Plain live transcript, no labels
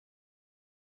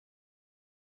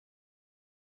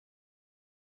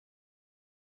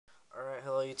Alright,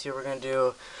 hello YouTube. We're going to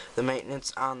do the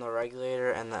maintenance on the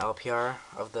regulator and the LPR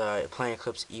of the Plain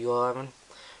Eclipse Eagle 11.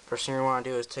 First thing you want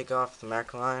to do is take off the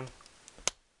Mac line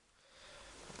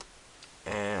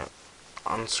and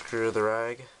unscrew the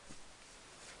rag.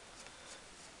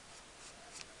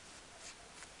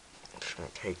 I'm just going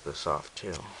to take this off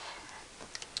too.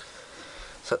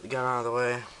 Set the gun out of the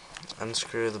way,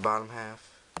 unscrew the bottom half,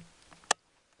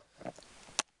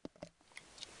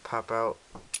 pop out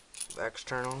the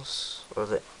externals or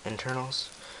the internals,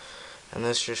 and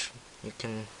this just, you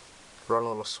can run a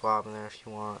little swab in there if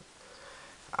you want.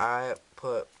 I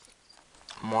put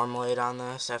marmalade on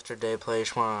this after day play. You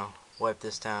just want to wipe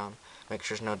this down, make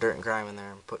sure there's no dirt and grime in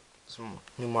there, and put some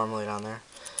new marmalade on there.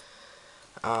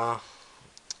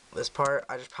 This part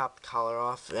I just pop the collar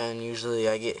off, and usually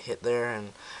I get hit there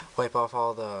and wipe off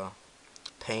all the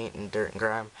paint and dirt and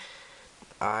grime.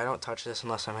 I don't touch this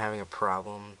unless I'm having a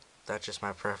problem. That's just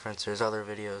my preference. There's other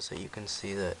videos that you can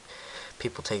see that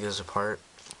people take this apart.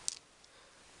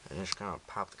 I'm just gonna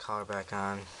pop the collar back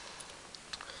on,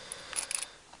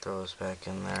 throw this back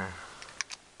in there,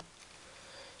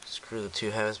 screw the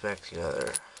two halves back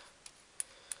together.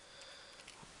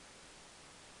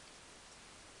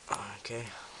 Okay,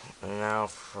 and now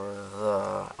for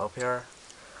the LPR,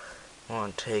 I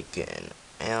want to take an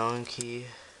Allen key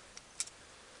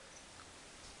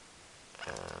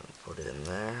and put it in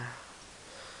there,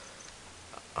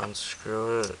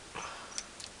 unscrew it,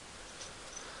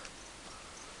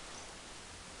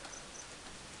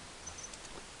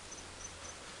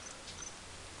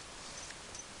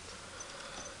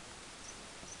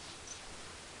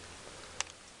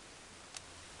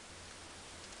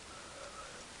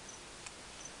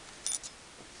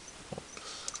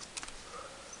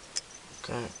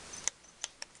 okay,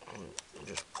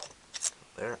 just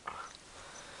there,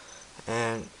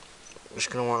 and I'm just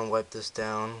going to want to wipe this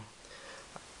down.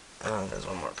 There's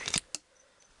one more piece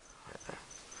right there,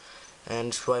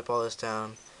 and just wipe all this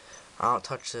down. I don't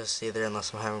touch this either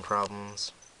unless I'm having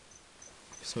problems.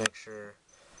 Just make sure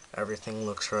everything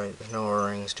looks right, there's no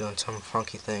O-rings doing some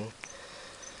funky thing,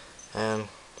 and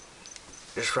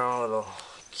just run a little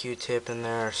Q-tip in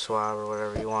there or swab or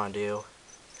whatever you want to do,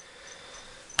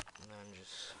 and then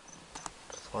just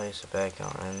place it back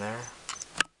on in there.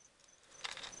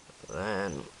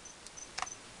 Then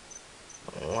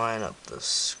line up the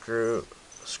screw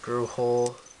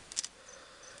hole,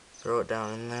 throw it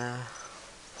down in there,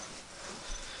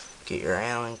 get your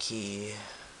Allen key,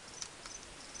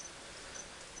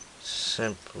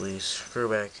 simply screw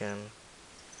back in.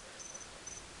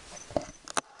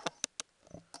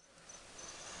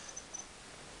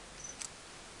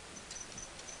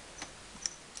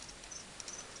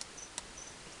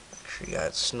 Make sure you got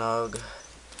it snug.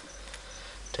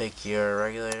 Take your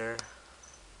regulator,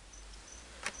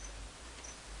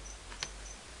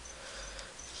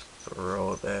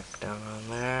 roll it back down on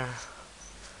there,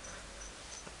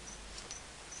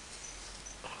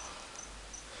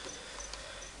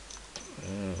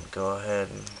 and go ahead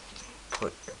and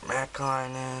put your Mac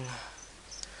line in,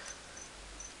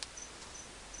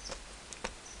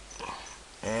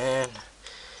 and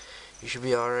you should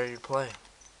be all ready to play.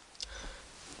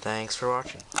 Thanks for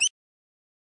watching.